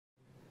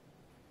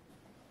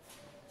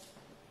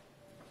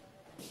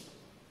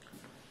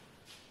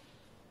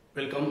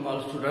Welcome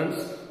all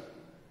students.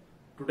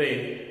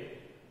 Today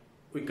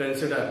we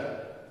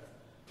consider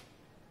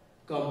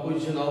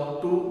composition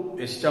of two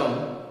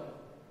systems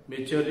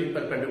mutually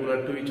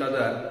perpendicular to each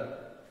other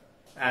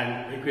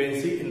and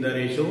frequency in the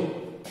ratio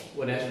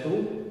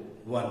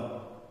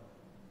 1:1.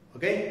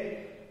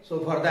 Okay, so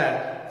for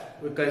that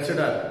we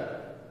consider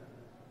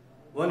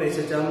one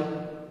system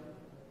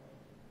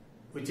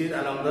which is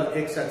along the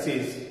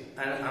x-axis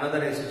and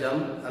another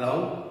system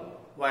along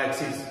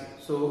y-axis.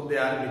 So they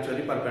are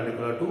mutually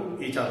perpendicular to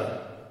each other.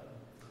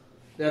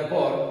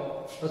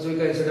 Therefore, first we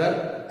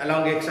consider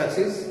along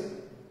x-axis,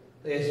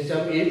 the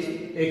system is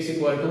x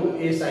equal to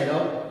a sine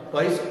of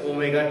twice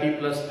omega t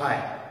plus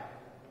phi.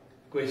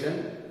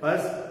 Equation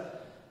first.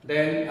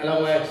 Then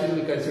along y-axis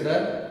we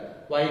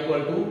consider y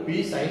equal to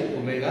p sine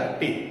omega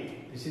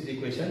t. This is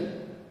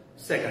equation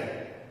second.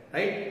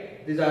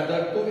 Right? These are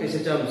the two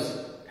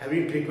systems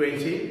having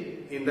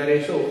frequency in the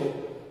ratio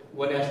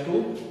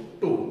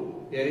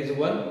 1:2. Here is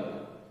 1.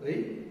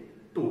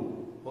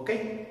 2.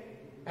 Okay,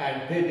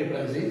 and phase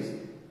difference is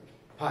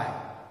phi.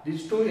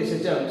 These two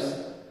systems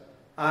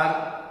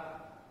are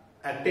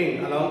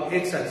acting along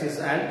x-axis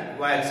and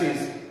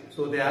y-axis,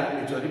 so they are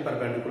mutually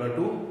perpendicular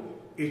to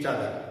each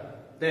other.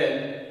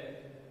 Then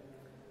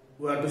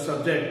we have to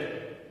subject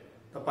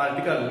the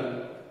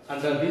particle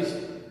under these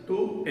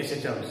two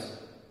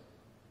systems.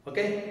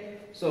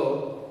 Okay,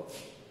 so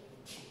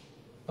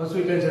first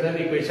we consider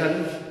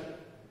equation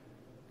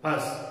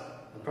first.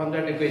 From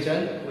that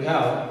equation we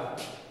have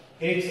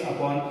x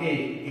upon a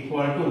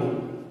equal to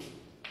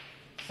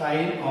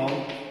sine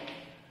of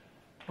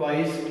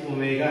twice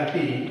omega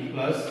t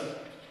plus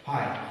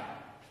phi.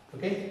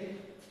 Okay,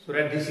 so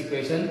write this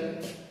equation: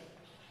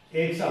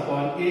 x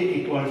upon a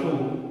equal to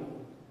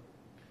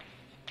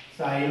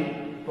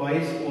sine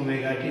twice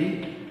omega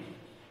t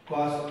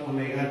cos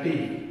omega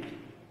t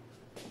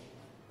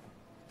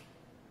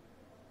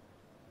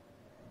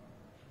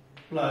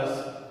plus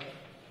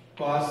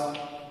cos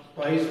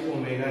twice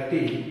omega t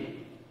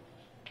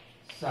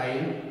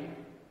sine.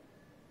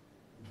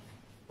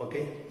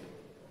 Okay,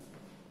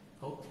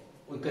 so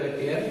we correct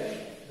here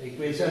the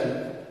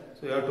equation.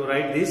 So you have to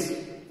write this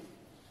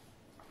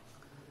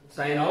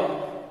sine of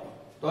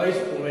twice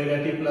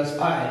omega t plus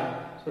phi.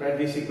 So write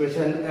this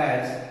equation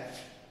as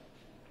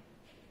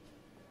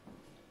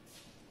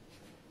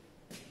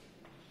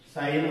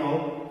sine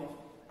of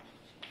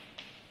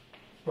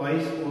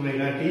twice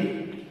omega t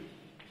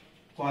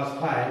cos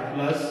phi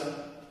plus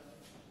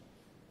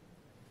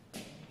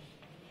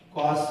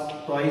cos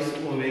twice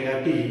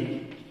omega t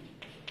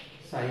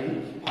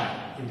sin phi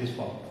in this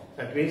form.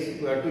 That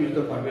means we have to use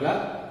the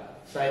formula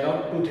sin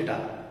of 2 theta,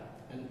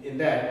 and in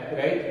that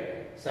we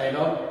write sin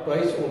of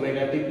twice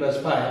omega t plus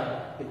phi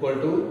equal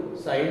to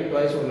sin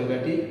twice omega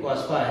t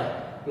cos phi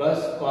plus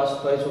cos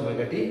twice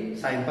omega t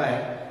sin phi.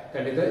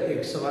 That is the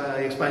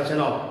expansion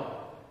of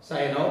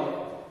sin of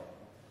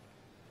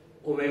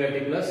omega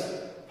t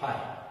plus phi.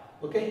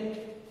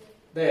 Okay,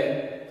 then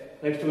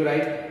next we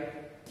write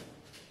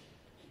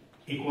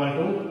equal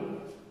to,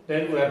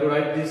 then we have to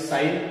write this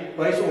sine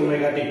twice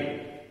omega t,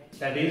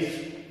 that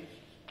is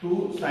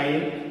 2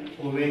 sine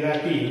omega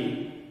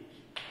t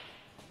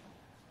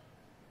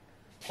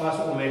cos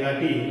omega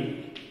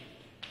t,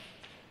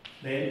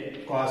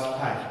 then cos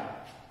phi.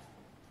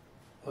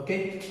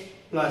 Okay,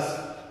 plus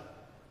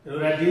you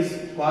write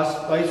this cos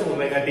twice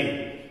omega t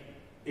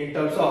in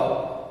terms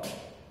of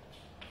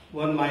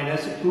 1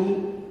 minus 2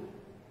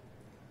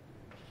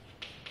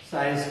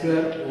 sin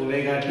square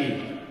omega t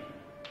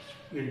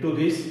into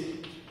this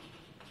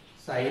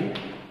sin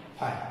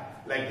phi,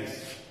 like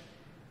this,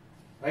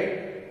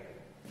 right?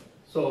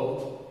 So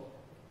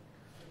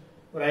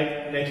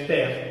write next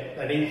step,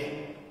 that is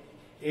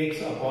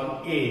x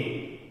upon a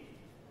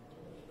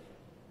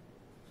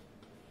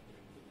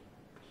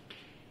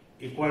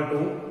equal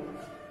to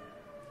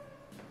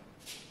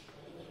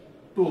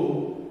 2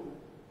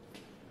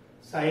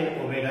 sin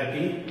omega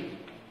t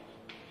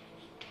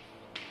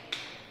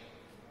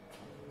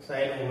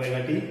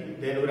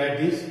then we write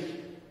this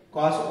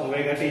cos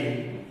omega t,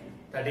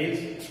 that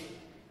is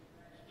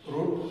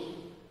root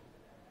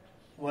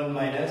 1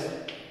 minus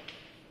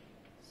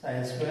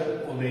sin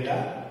square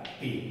omega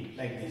t,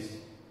 like this.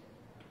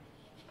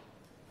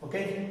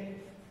 Okay,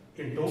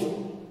 into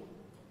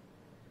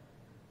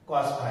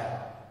cos phi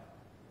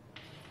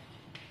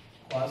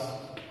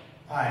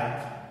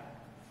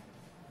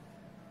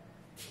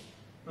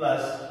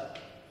plus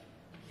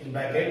in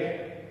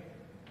bracket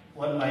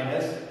 1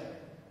 minus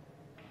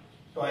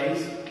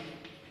twice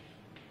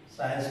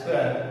sin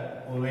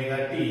square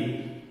omega t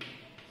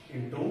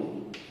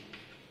into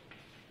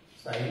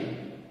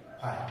sin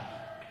phi.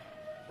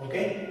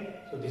 Okay,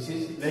 so this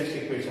is next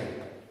equation.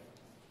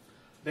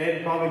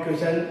 Then from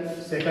equation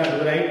second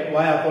we write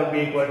y upon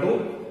b equal to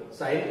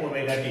sin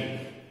omega t,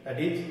 that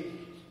is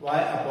y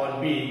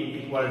upon b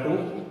equal to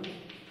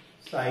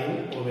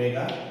sin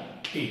omega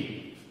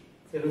t.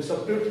 Then we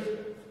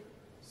substitute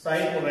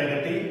sin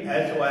omega t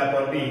as y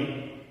upon b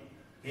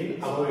in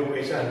above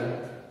equation.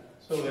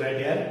 So we write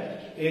here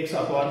x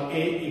upon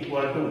a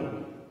equal to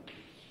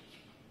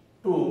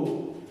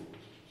 2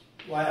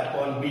 y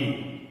upon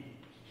b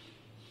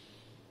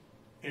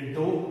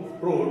into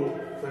root,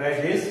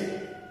 write this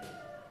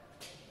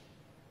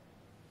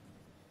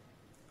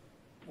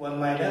 1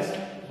 minus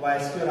y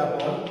square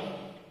upon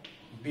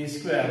b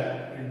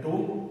square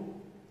into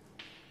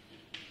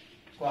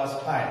cos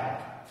phi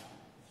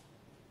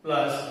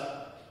plus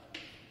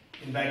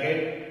in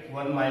bracket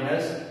 1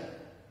 minus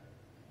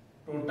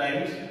 2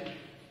 times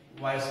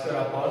y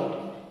square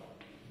upon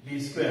b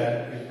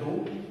square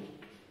into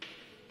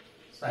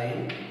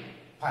sin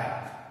phi.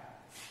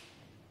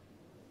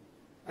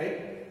 Right?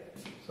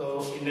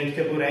 So in next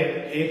step we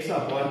write x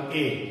upon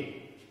a.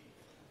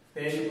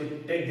 Then we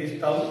take this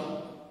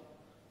term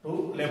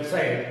to left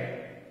side.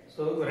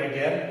 So we write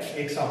here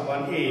x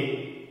upon a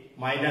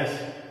minus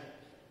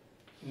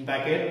in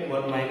bracket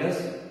 1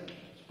 minus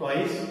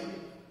twice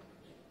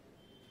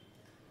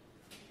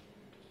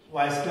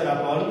y square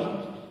upon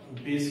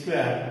b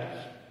square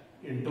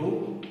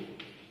into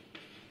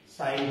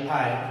sin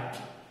phi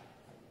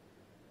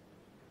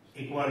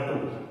equal to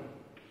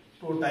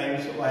 2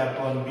 times y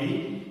upon b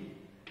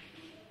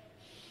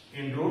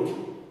in root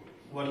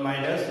 1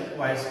 minus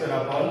y square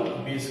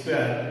upon b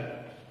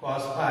square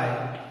cos phi.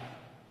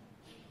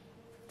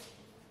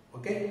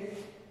 Okay.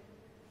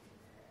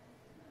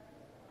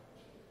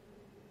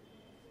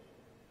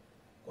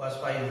 Cos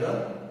phi is the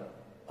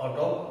out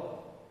of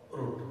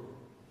root.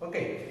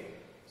 Okay.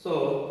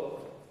 So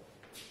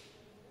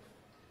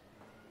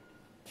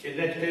in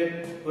that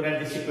step we write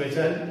this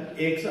equation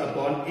x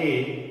upon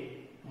a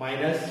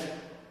minus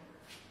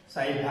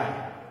sin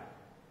phi.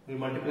 We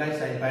multiply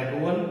sin phi to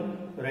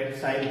 1, write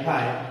sin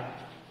phi.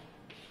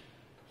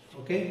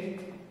 Okay.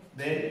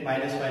 Then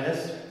minus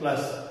minus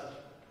plus,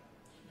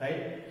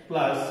 right?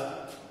 Plus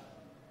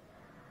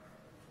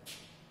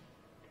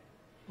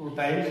 2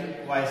 times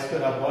y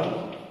square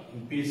upon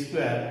b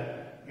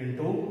square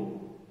into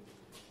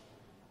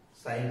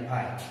sin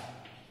phi.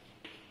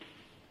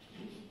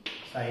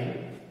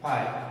 Sin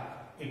phi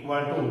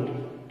equal to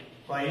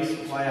twice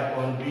y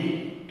upon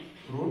b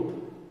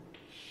root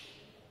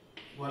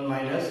 1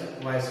 minus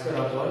y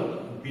square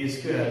upon b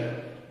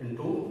square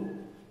into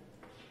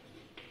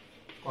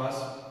cos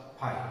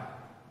phi.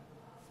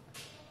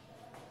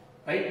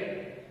 Right?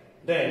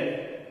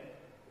 Then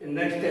in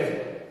next step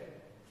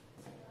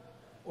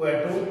we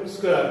have to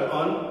square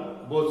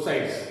on both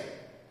sides.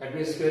 That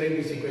means squaring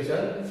this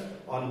equation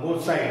on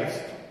both sides.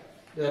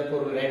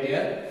 Therefore we write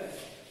here,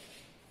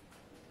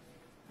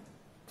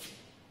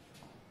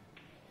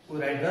 we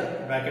write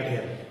the bracket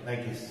here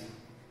like this.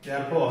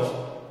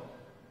 Therefore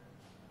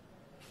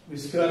we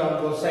square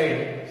on both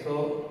sides,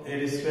 so a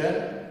is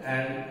square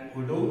and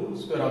we do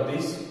square of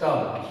this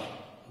term,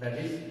 that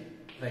is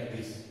like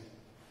this.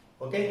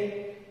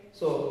 Okay,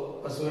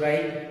 so first we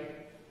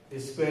write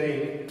this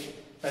squaring,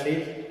 that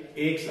is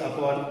x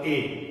upon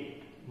a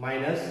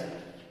minus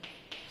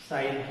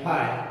sin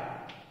phi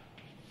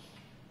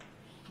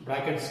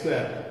bracket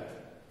square.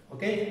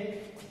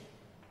 Okay,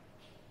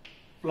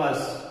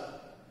 plus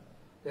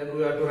then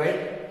we have to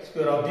write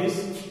square of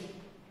this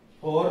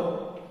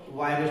 4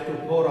 y raised to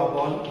 4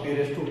 upon b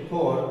raised to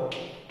 4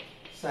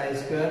 sin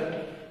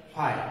square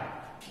phi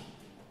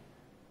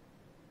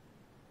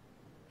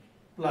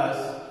plus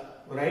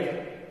write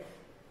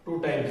 2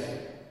 times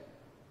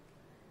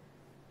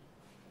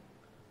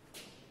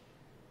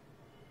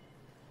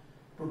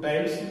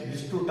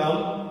these two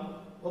term.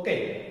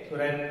 Okay, so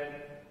write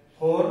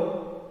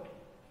 4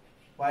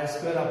 y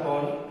square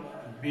upon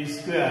b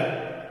square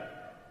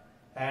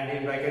and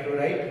in bracket we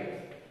write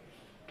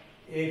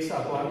x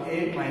upon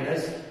a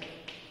minus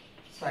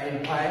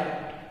sin phi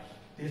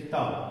this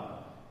term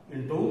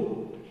into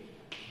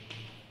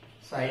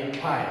sin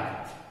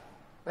phi,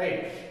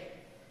 right,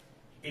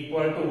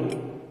 equal to,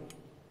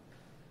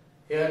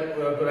 here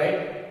we have to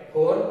write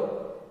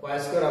 4 y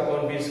square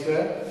upon b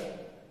square,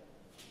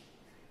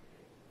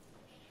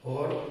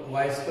 4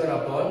 y square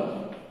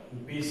upon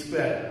b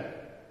square,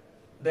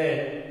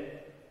 then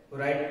we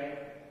write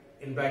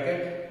in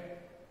bracket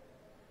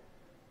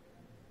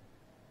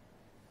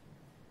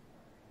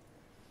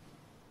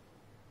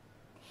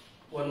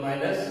 1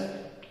 minus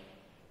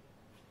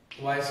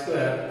y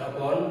square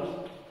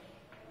upon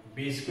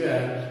b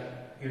square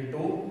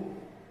into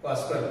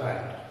cos square phi.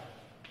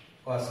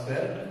 Cos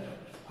square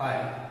phi.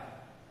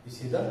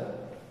 This is the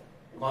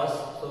cos,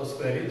 so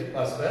square is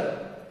cos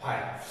square phi.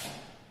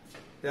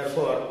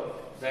 Therefore,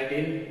 that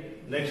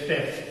in next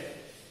step,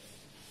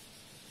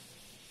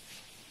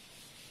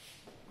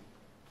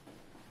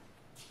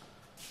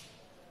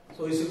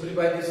 so we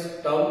simplify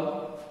this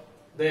term,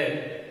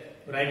 then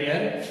write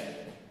here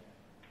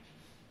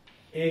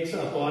x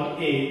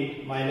upon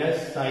a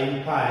minus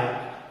sin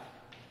phi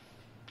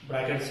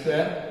bracket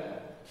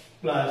square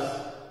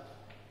plus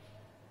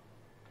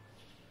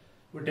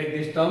we take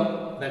this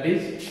term, that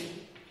is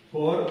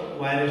 4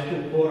 y raised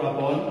to 4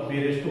 upon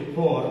b raised to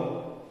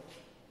 4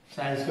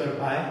 sin square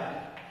phi,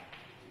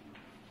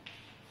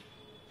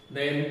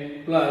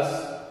 then plus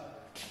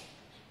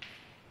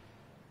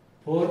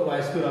 4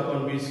 y square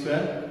upon b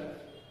square,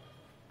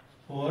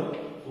 4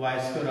 y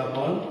square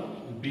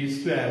upon b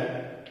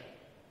square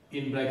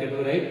in bracket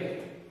we write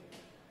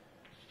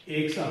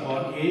x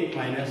upon a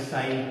minus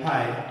sin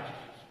phi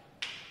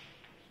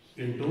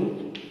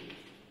into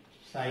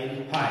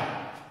sin phi.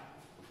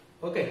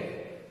 Okay.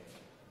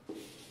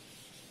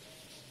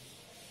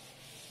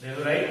 Then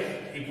we write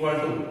equal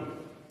to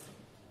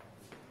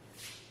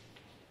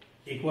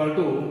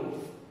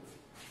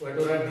we have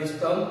to write this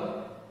term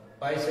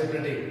by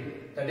separating,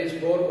 that is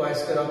 4y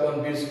square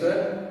upon b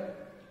square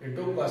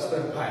into cos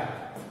square phi.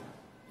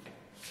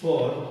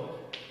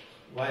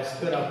 4y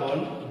square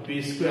upon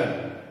b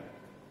square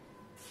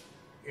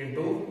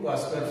into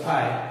cos square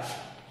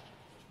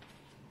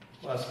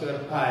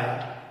phi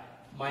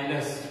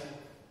minus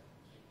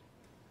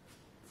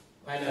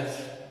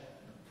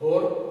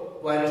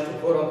 4y raised to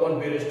 4 upon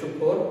b raised to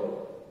 4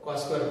 cos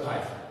square phi.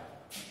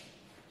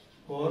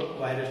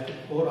 4y raised to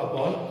 4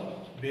 upon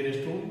b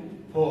raised to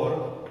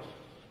 4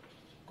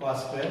 cos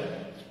square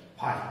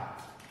phi.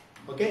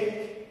 Okay.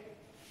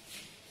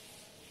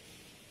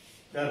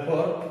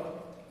 Therefore,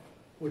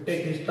 we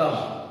take this term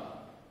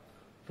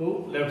to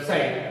left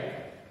side.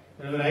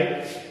 We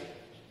write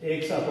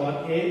x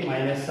upon a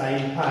minus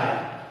sin phi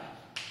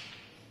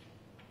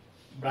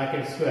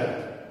bracket square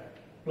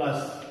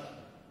plus.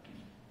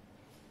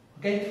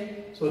 Okay.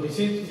 So this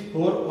is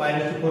 4y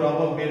raised to 4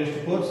 upon b raised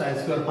to 4 sin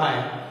square phi,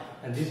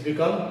 and this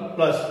becomes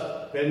plus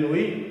when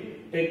we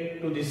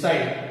take to this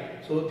side.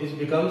 So this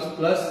becomes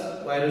plus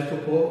y raised to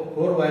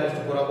 4y raised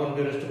to 4 upon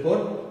b raised to 4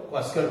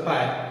 cos square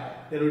phi.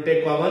 Then we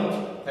take common,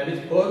 that is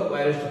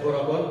 4y raised to 4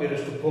 upon b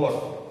raised to 4.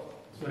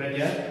 So right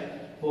here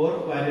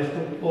 4y raised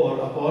to 4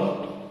 upon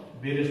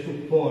b raised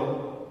to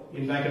 4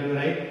 in bracket we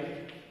write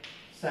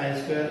sin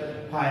square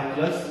phi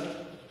plus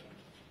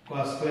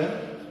cos square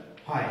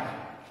phi.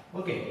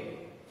 Okay.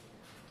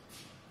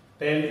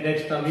 Then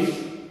next term is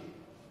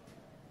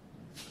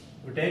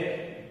we take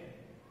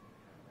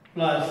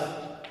plus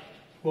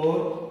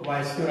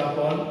 4y square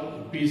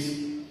upon b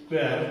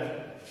square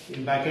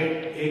in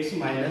bracket x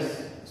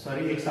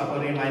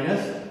upon a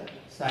minus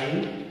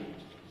sin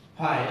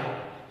phi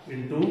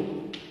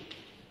into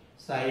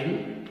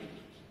sin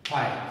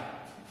phi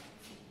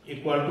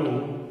equal to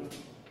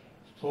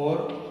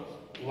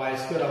 4y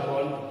square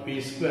upon b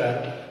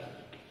square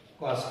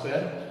cos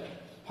square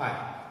phi.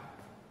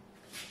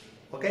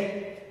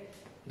 Okay.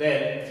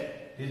 Then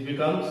this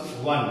becomes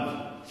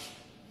 1.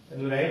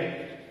 Then we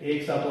write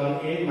x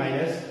upon a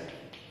minus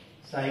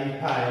sin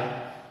phi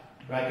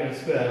bracket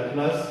square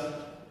plus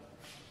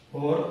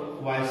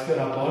 4y square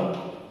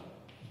upon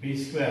b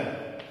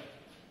square.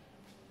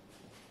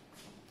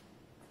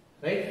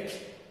 Right?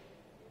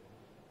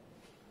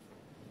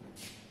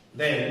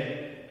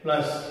 Then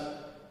plus,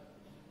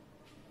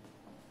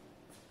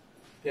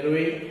 then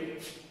we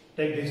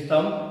take this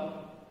term.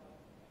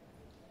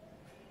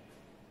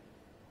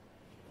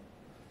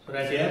 So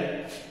right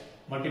here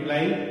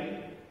multiplying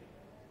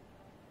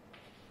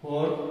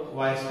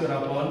 4y square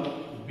upon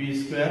b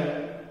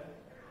square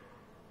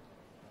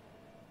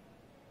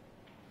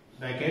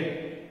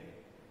bracket,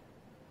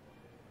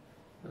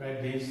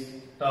 write this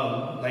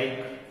term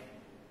like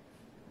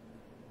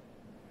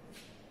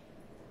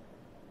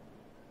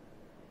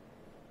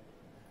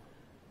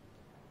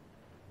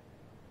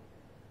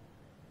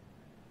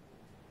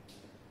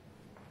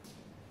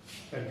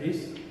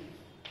this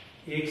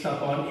x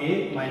upon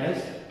a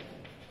minus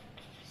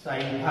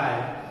sin phi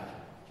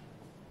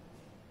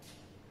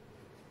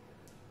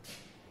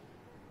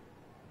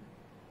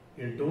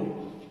into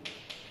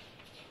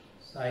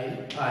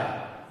sin phi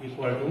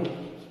equal to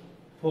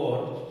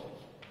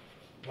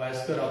 4y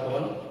square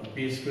upon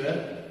b square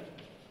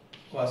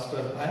cos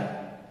square phi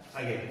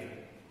again.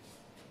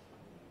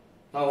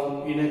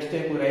 Now in next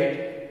step we write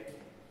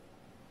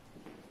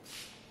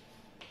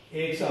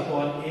x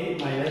upon a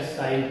minus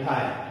sin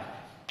phi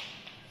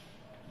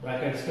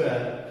bracket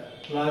square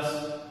plus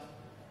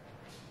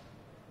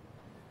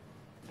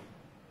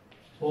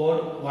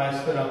 4y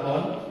square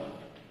upon,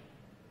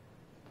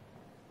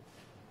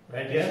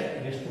 right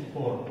here raised to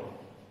 4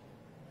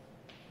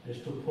 y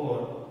raised to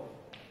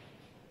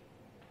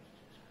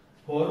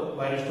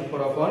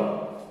 4 upon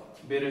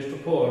b raised to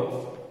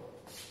 4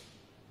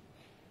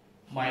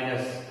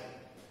 minus,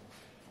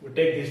 we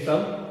take this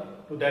term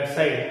to that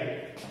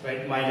side,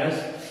 right, minus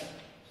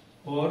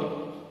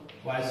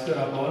 4y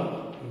square upon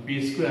b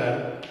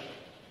square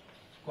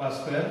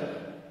cos square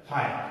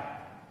phi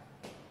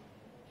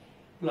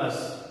plus,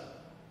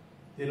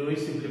 then we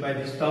simplify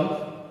this term,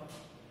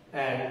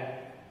 and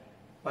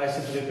by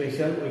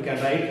simplification we can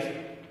write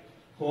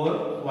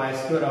 4y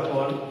square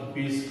upon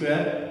b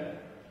square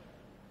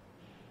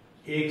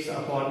x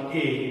upon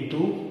a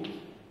into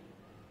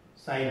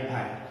sin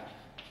phi.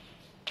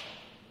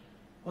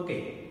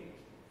 Okay,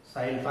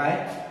 sin phi,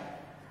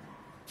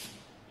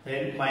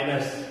 then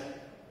minus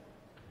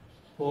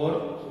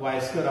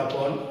 4y square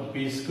upon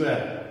b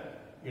square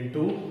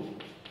into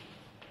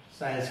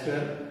sin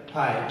square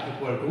phi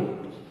equal to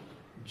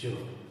 0.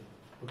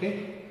 Okay,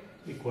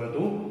 equal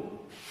to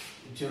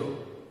 0.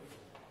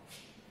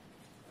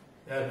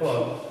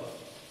 Therefore,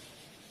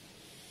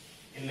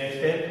 in next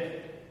step,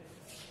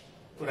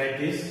 to write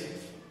this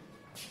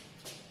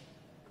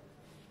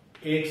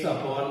x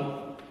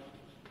upon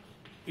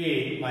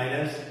a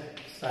minus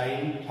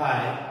sin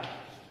phi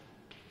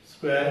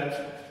square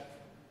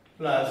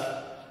plus,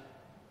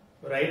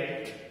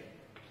 right,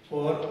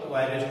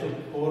 4y raised to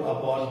 4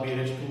 upon b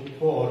raised to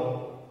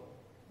 4.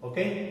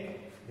 Okay,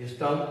 this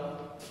term.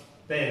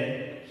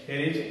 Then here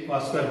is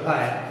cos square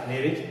phi and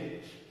here is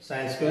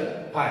sin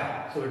square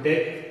phi. So we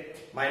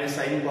take minus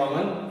sin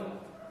common,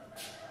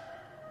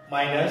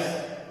 minus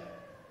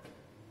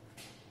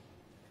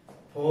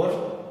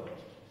 4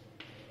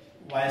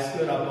 y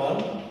square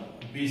upon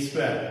b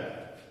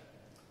square.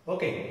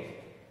 Okay,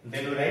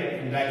 then we write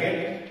in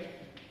bracket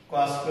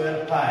cos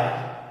square phi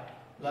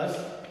plus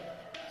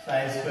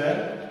sin square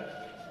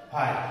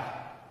phi.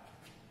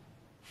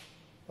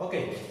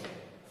 Okay,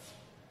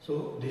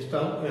 so this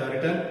term we have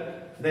written.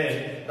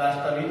 Then last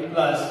term is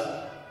plus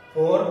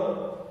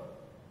 4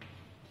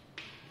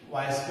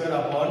 y square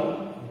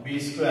upon b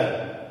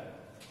square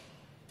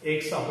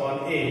x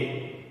upon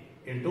a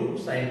into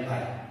sin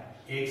phi,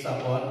 x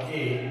upon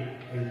a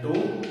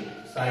into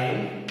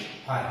sin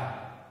phi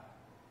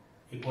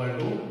equal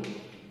to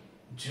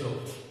 0.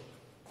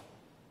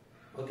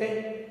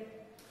 Okay,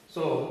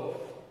 so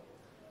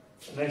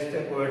next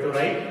step we have to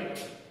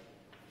write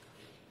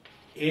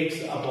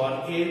x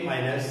upon a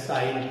minus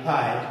sin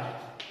phi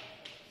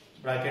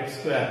bracket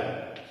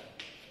square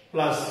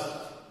plus,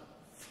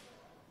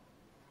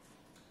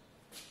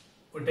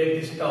 we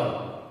take this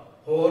term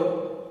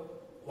 4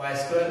 y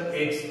square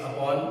x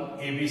upon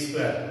ab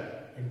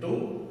square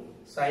into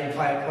sin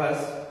phi plus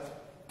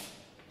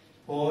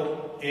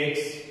 4 x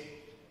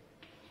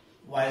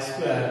y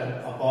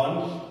square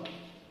upon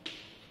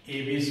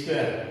ab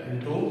square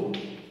into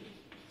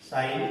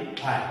sin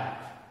phi.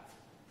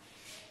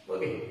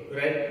 Okay,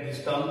 write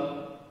this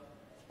term.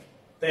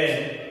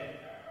 Then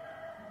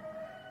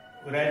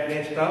we write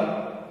next term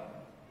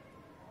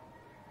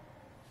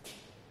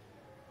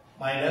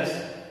minus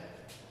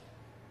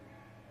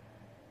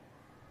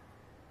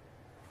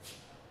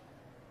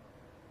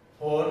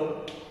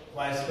 4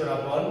 y square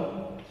upon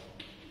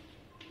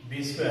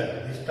b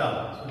square, this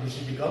term. So this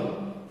will become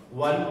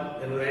 1.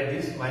 Then we write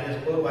this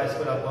minus 4 y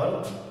square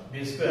upon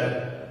b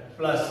square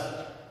plus,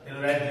 then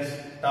we write this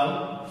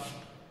term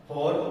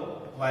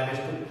 4 y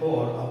raised to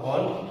 4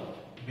 upon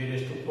b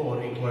raised to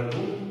 4 equal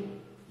to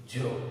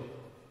 0.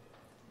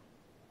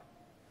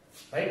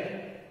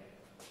 Right?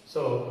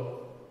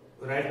 So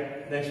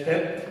write next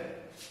step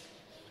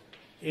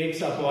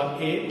x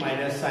upon a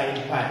minus sin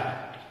phi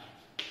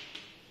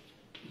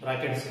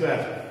bracket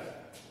square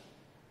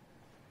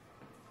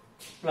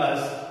plus,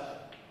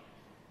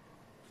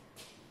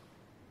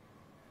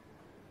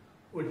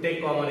 we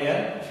take common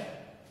here,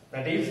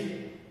 that is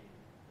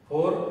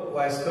 4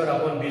 y square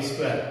upon b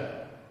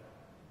square.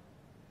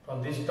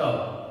 From this term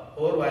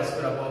 4 y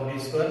square upon b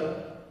square,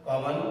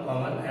 common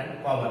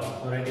and common.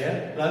 So right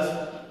here plus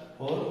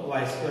 4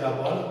 y square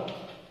upon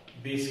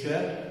b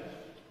square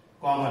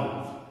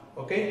common.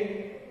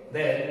 Okay,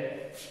 then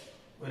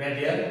we write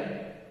here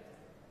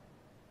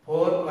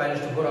 4 y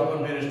raised to 4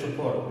 upon b raised to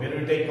 4. When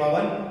we take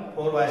common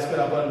 4 y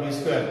square upon b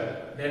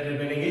square, then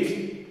remaining is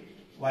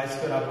y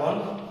square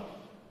upon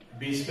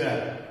b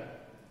square.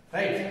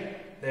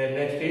 Right? Then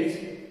next is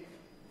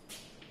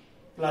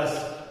plus,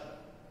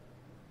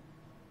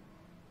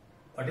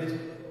 what is,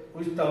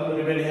 which term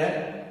remain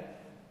here?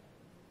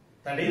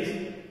 That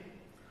is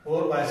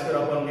 4 y square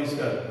upon b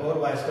square. 4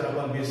 y square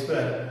upon b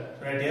square,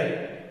 right here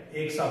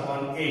x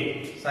upon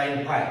a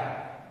sin phi.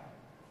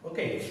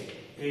 Okay,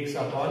 x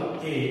upon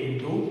a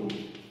into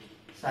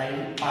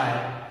sin phi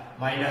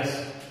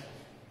minus,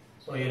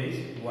 so here is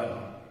 1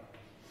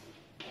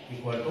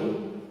 equal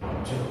to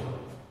 0.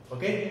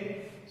 Okay,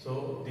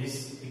 so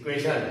this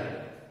equation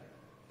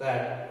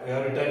that we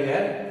have written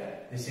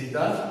here, this is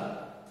the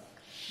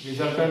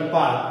resultant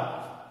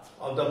part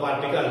of the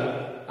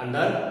particle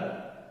under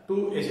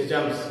two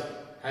SHMs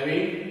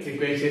having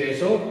frequency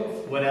ratio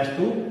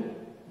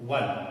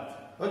 1:1.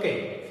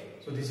 Okay,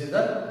 so this is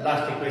the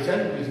last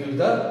equation which gives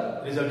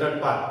the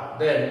resultant part.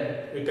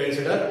 Then we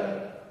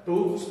consider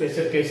two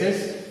special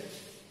cases.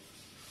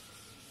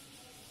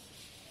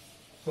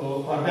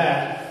 So for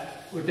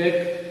that we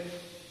take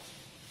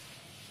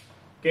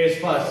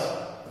case first.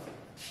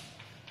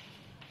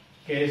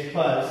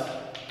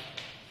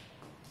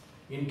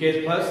 In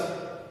case first,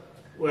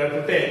 we have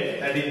to take,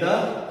 that is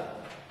the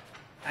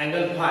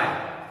angle phi,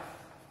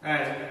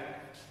 and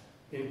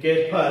in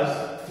case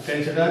first we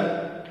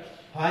consider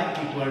phi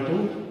equal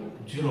to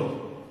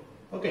 0.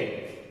 Okay,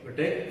 we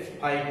take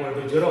phi equal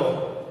to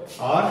 0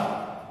 or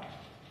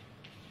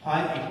phi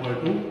equal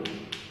to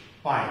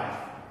pi.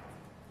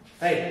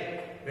 Right?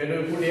 When we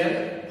put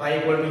here phi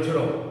equal to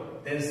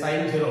 0, then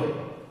sin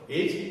 0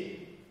 is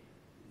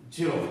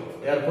 0.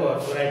 Therefore,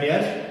 we write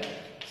here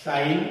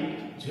sin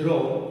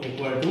 0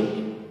 equal to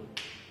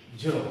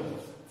 0.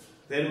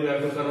 Then we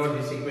have to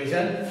convert this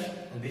equation,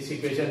 and this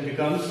equation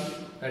becomes,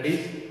 that is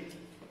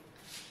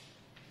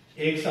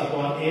x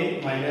upon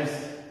a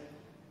minus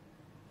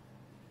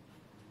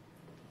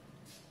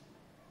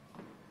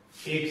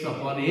x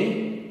upon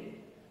a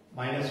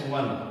minus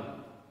 1.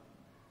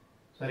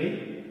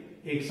 Sorry,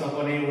 x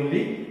upon a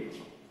only,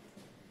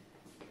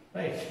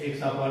 right? X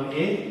upon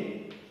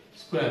a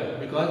square,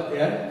 because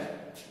here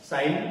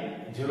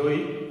sine 0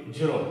 is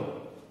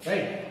 0,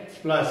 right?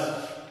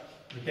 Plus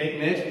we take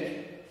next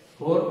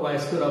 4y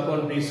square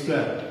upon b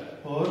square,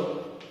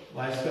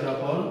 4y square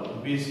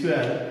upon b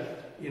square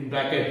in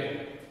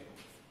bracket.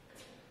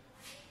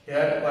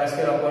 Here y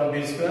square upon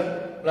b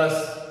square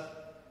plus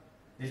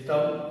this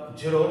term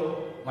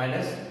 0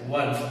 minus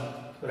 1,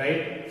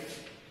 right?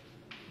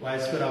 Y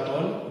square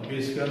upon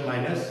b square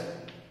minus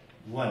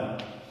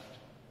 1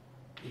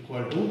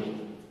 equal to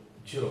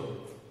 0.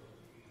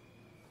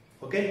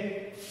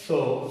 Okay,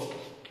 so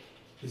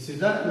this is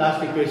the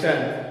last equation,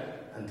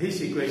 and this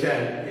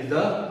equation is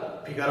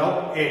the figure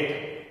of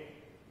 8.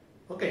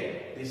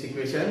 Okay, this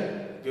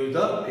equation gives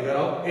the figure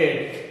of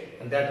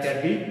 8, and that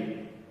can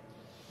be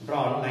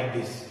drawn like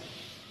this.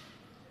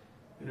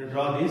 You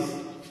draw this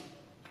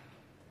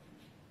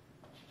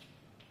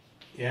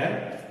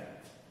here,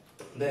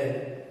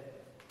 then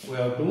we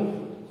have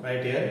to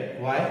write here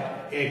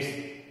y, x,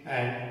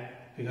 and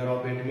figure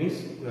of 8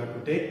 means we have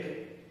to take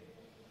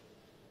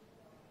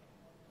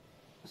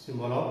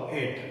symbol of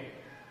 8.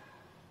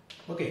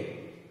 Okay,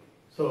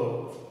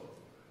 so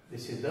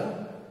this is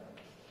the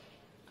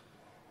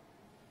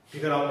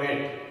figure of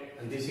 8,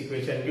 and this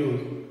equation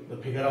gives the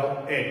figure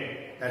of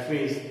 8. That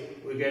means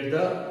we get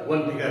the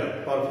one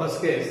figure for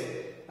first case,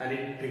 and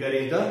its figure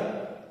is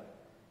the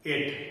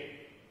 8.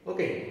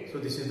 Okay, so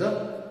this is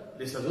the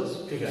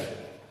Lissajous figure.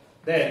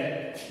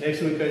 Then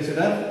next we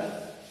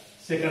consider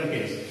second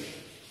case.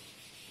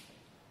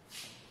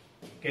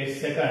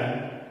 Case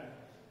second,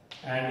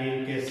 and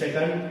in case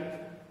second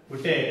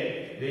we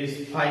take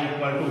this phi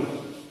equal to,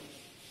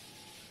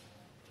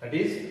 that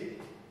is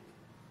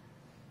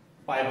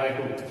pi by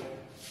 2.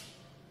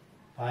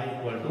 Pi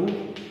equal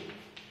to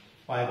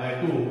pi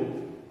by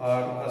 2, or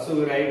also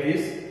we write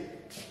this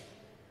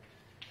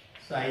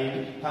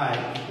sin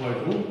phi equal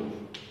to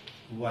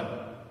 1.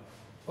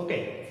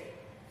 Okay,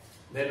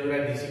 then we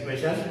write this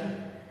equation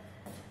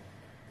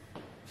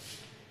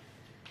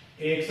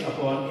x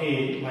upon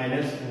a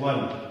minus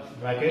 1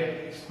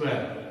 bracket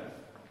square.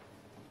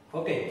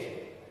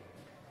 Okay,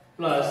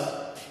 plus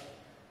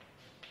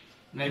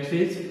next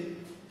is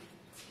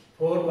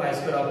 4 pi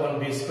square upon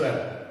b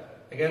square.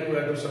 Again we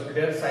have to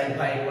substitute sin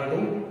phi equal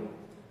to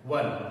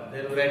 1.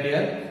 Then we write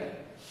here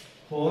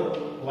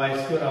 4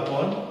 y square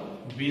upon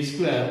b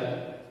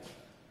square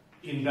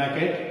in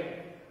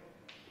bracket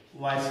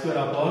y square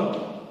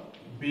upon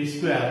b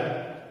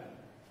square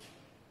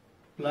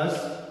plus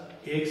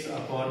x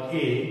upon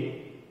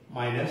a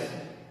minus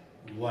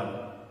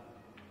 1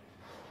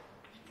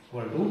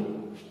 equal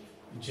to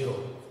 0.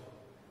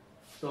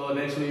 So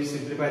next we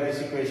simplify this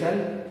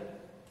equation,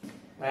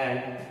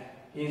 and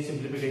in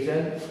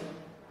simplification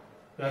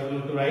we are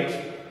going to write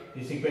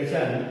this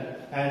equation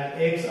as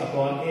x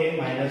upon a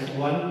minus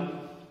 1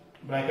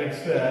 bracket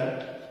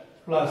square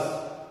plus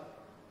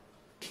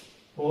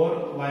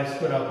 4y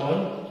square upon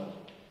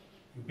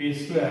b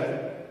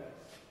square,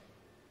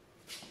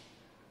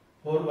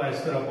 4y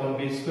square upon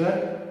b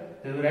square.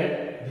 Then we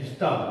write this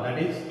term, that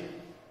is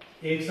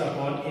x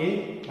upon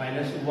a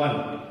minus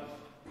 1.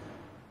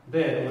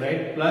 Then we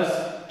write plus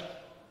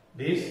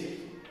this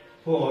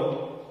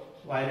 4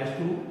 y raised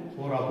to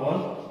 4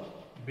 upon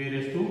b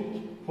raised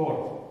to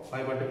 4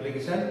 by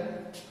multiplication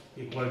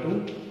equal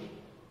to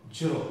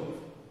 0.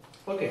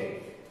 Okay,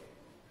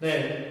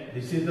 then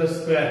this is the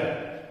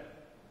square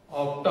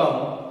of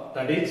term,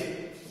 that is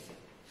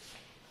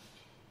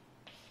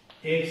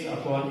x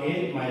upon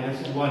a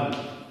minus 1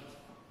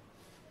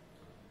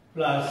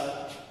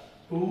 plus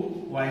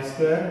 2y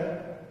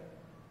square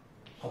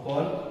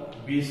upon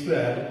b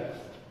square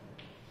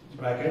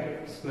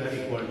bracket square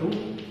equal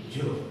to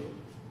 0.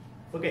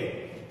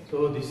 Okay,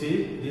 so this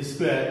is this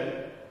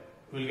square,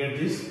 we will get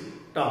this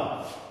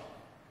term,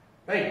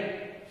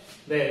 right?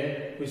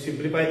 Then we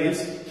simplify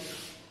this.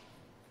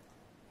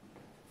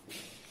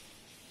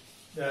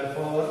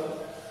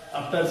 Therefore,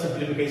 after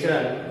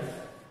simplification,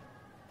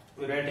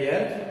 we write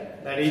here,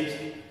 that is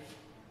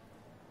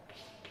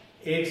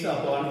x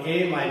upon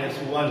a minus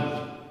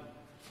 1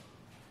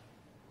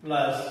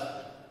 plus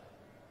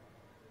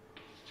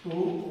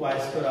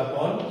 2y square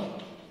upon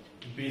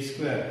b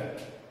square,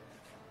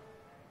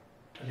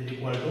 that is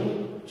equal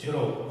to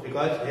 0,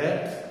 because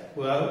here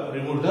we have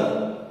removed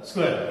the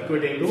square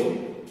equating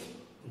to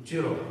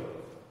 0.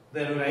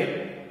 Then we write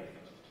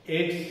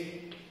x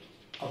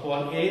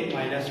upon a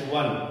minus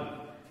 1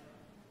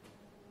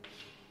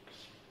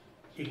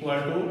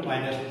 equal to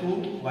minus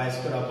 2y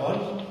square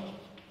upon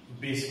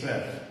b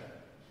square,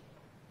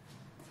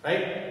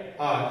 right?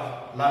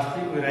 Or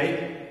lastly we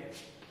write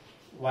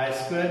y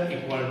square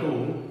equal to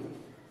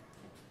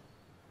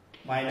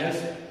minus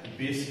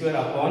b square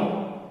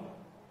upon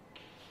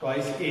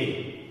twice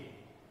a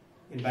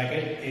in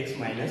bracket x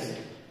minus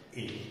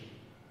a.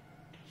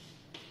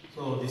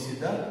 So this is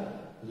the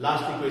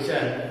last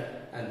equation,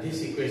 and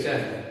this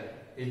equation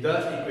is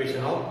the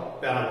equation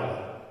of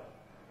parabola.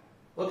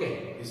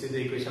 Okay, this is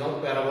the equation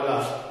of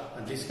parabola,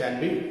 and this can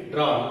be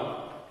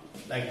drawn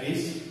like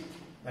this.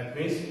 That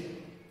means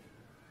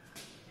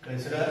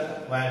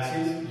Consider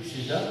y-axis, this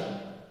is the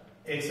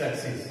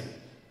x-axis.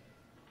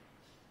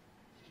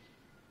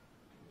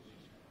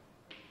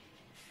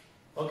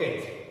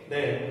 Okay,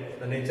 then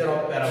the nature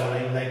of parabola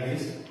is like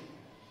this.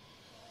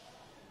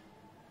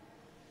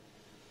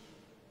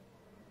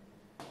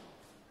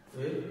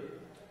 We'll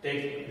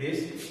take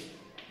this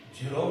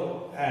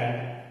 0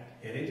 and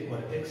here is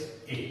vertex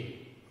A.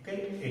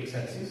 Okay,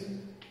 x-axis,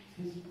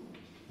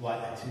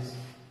 y-axis.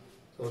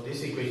 So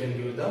this equation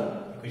gives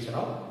the equation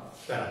of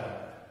parabola.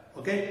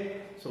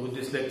 Okay, so with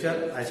this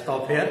lecture I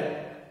stop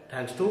here.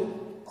 Thanks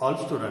to all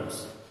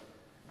students.